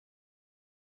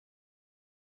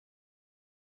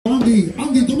Andy.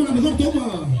 Andy, toma la mejor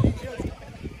toma.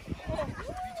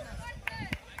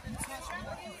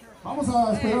 Vamos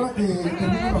a esperar a que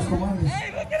terminen los comandos.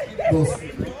 Dos.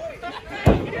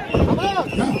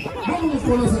 Ya, vámonos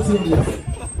con las acciones.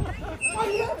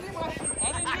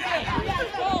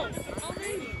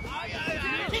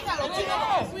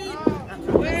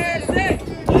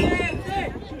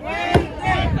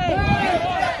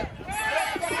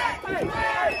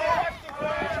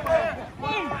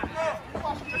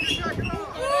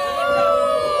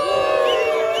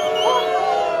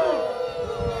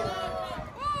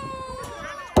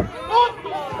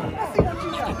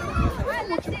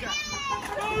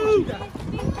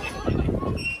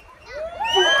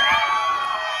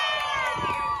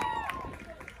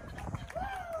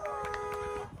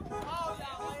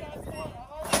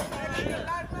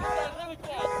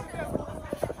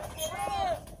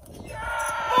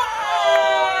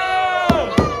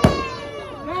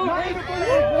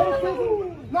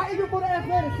 Not even for the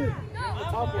athleticism.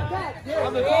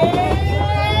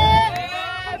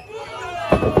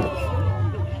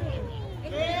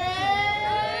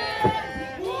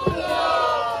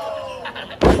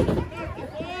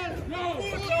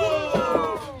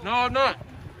 No, I'm not.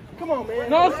 Come on, man.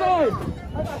 No, son.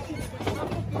 I got you.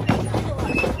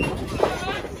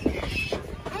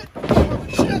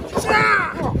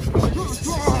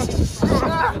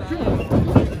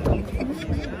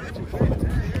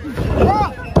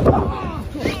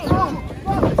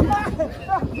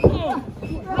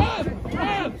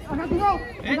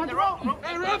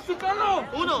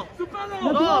 Uno,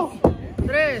 dos,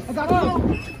 tres,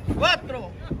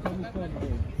 cuatro.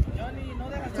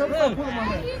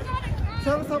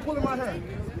 Tell him stop pulling my hair.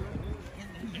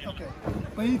 Okay.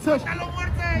 But he touched me.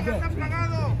 Muerte! ¡Ya está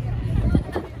plagado!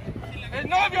 El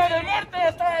novio de Muerte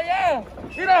está allá.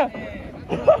 Mira.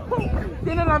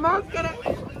 Tiene la máscara.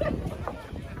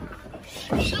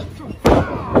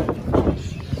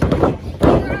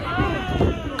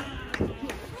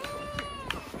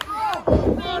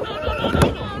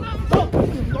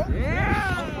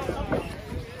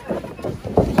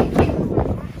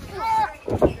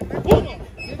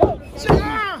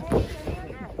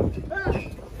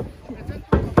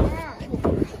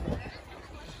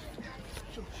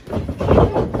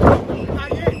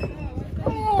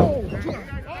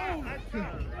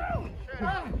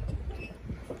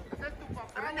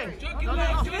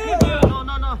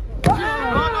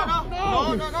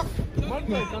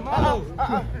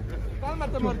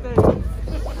 Cálmate, Muerte.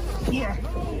 Yeah.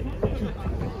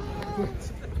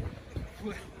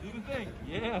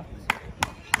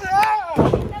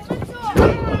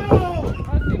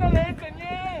 Así no le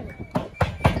enseñé.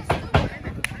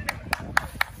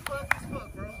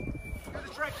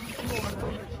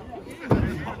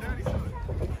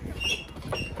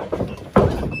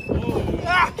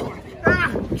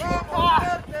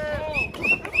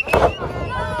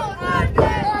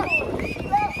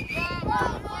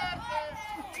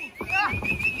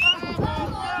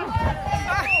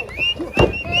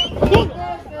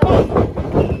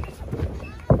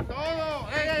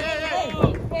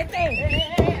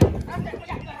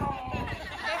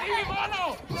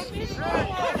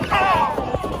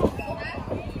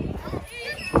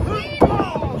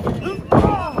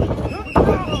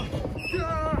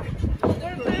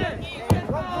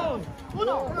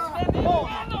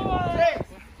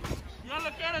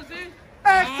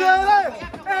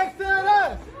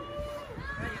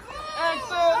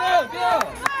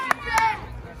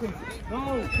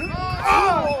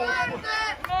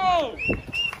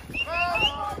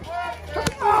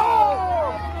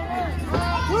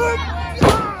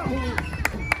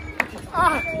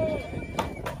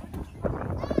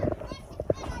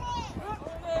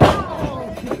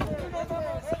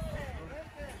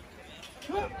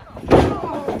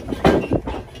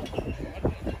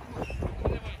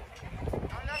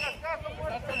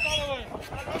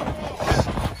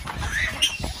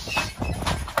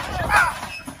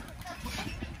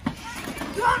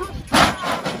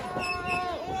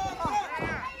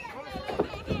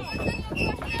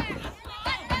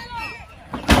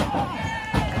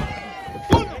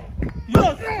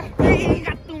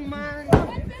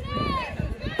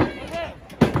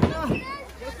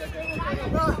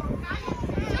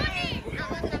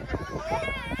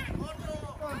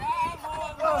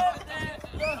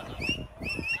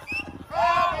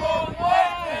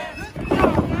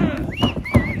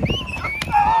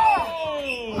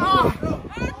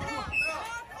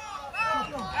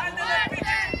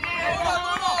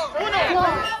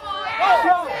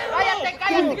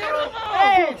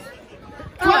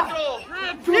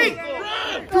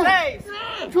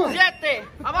 Siete,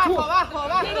 abajo, abajo,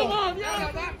 abajo.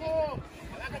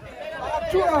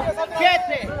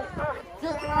 7.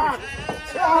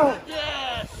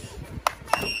 Yes!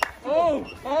 Oh!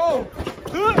 Oh!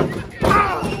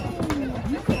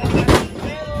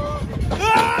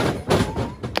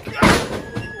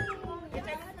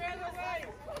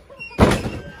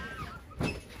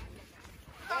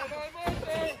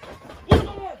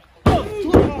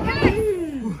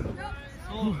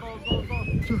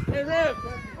 Hey, Rev!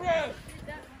 Rev!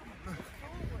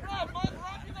 Más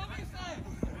rápido, dice.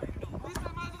 Dice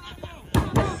más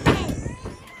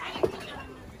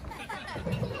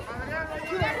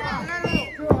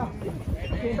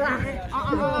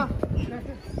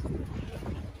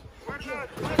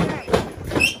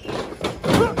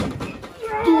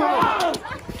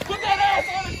Put that ass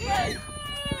on his face!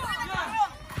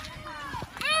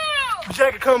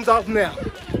 Jacket comes off now.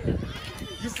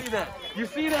 You see that? You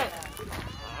see that?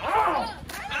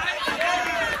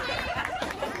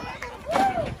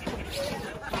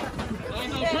 On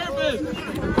purpose!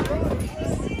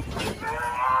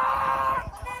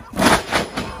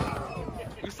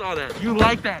 You saw that. You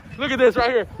like that. Look at this right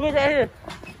here. Look right here.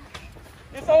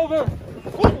 It's over.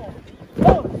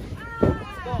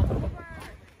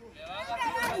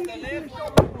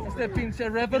 Este pinche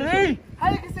referee.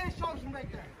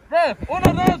 Ref, 1,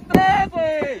 2, 3,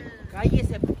 güey.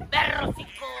 Cállese, perro,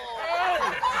 chico.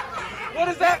 What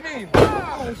does that mean?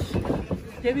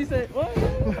 ¿Qué dice? Oh.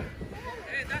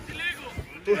 Hey, that's illegal.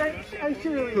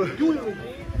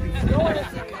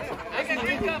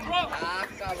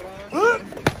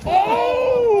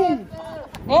 ¡Oh!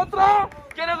 ¿Otra?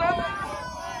 ¿Quieres otra?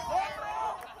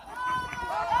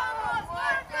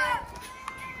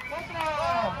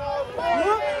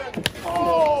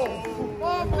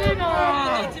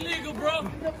 It's illegal, bro.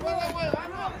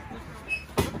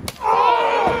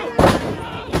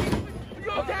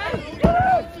 You okay?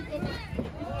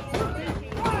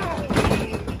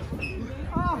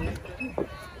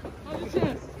 On your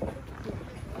chest.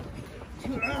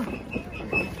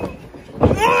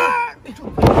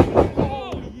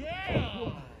 Oh, yeah.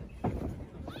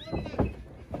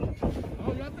 Oh,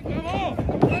 you have to come on.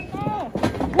 Let go.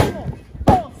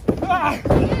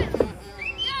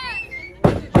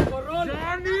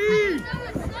 Johnny!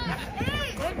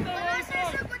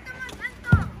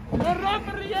 The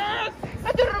referee, yes!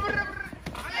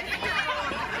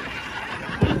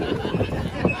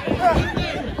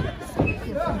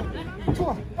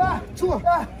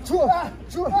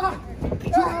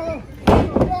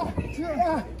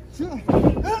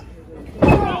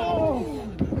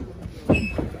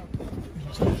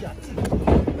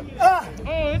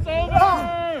 Oh, it's over!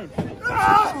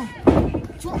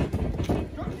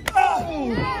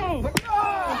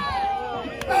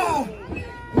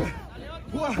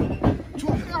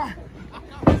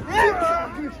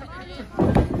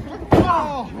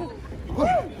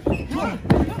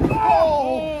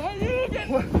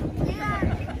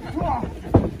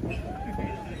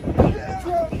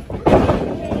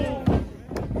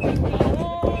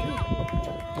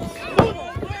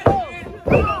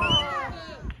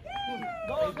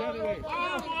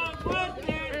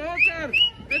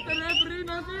 Este referee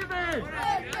no sirve.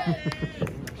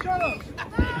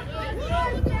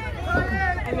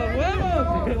 ¡A los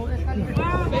huevos!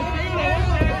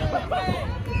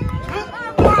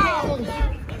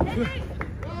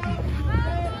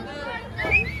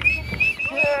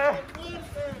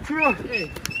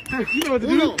 Hey, you know what to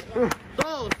do.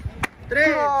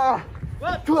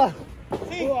 1, 2, 3,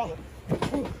 4.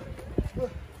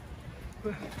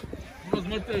 Rudos,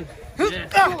 muerte.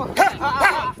 Yes.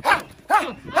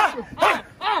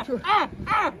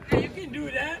 Hey, you can do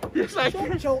that. Yes, I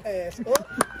can. Shut your ass up.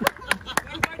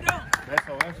 That's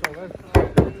all.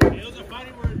 It was a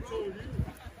funny word told you.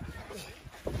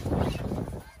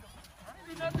 I didn't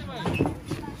do nothing, man.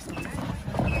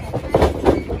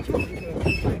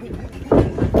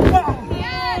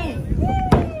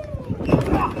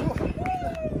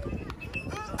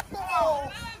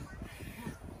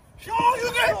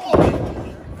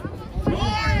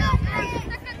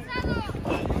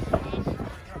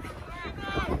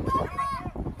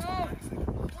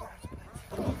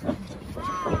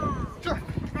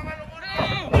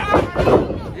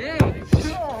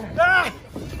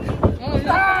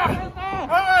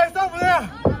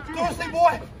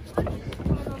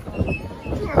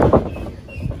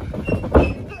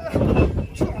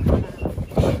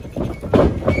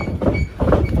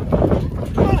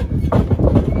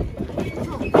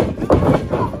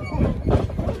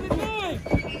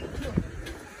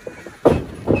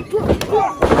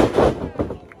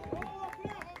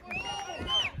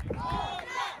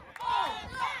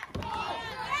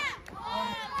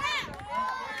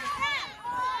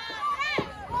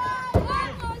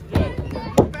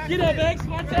 Get up, X.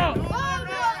 Watch out.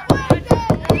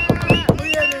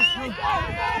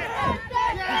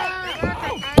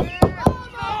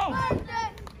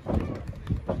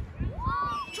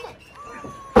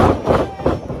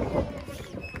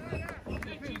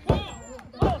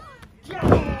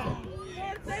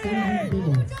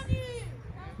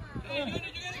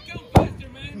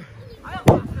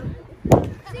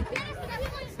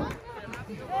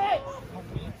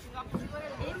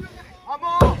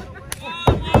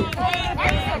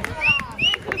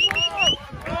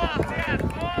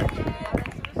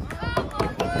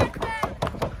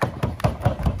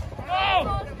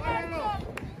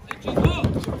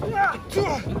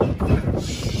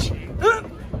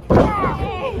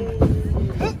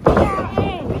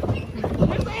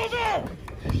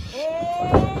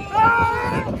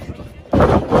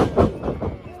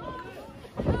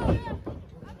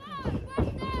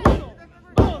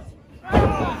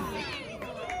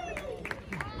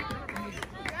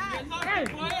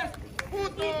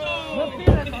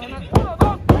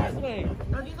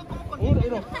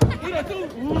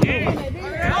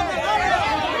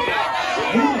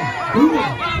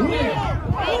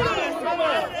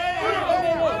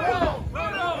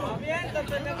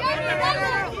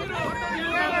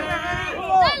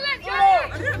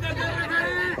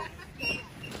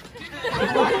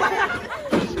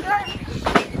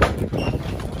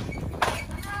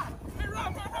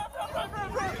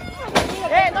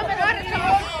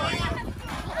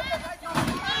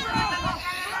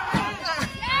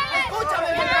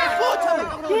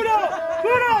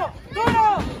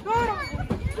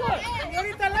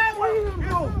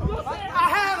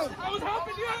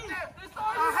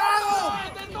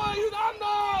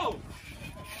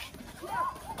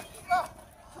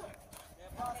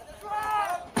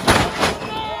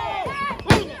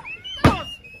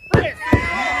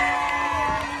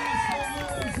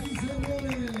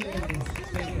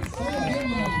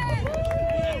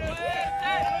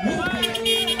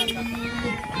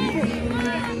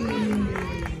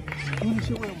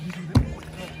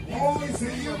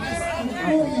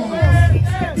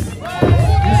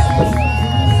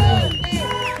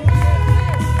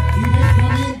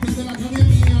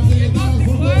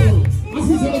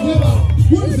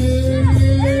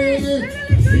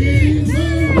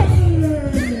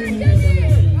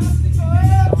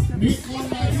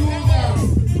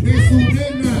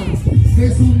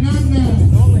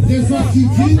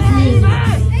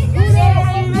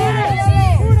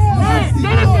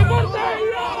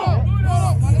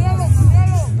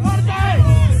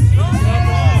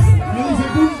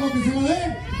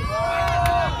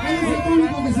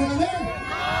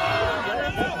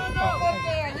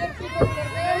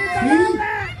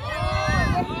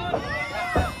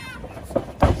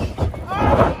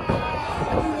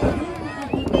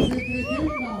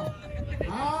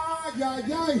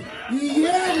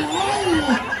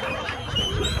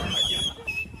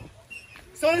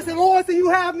 So it's the lowest that you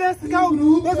have, Mexico.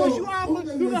 That's what you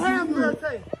offer. You don't have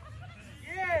Muerte.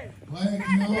 Bueno,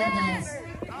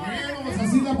 vamos,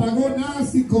 así la pagó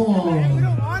Násico.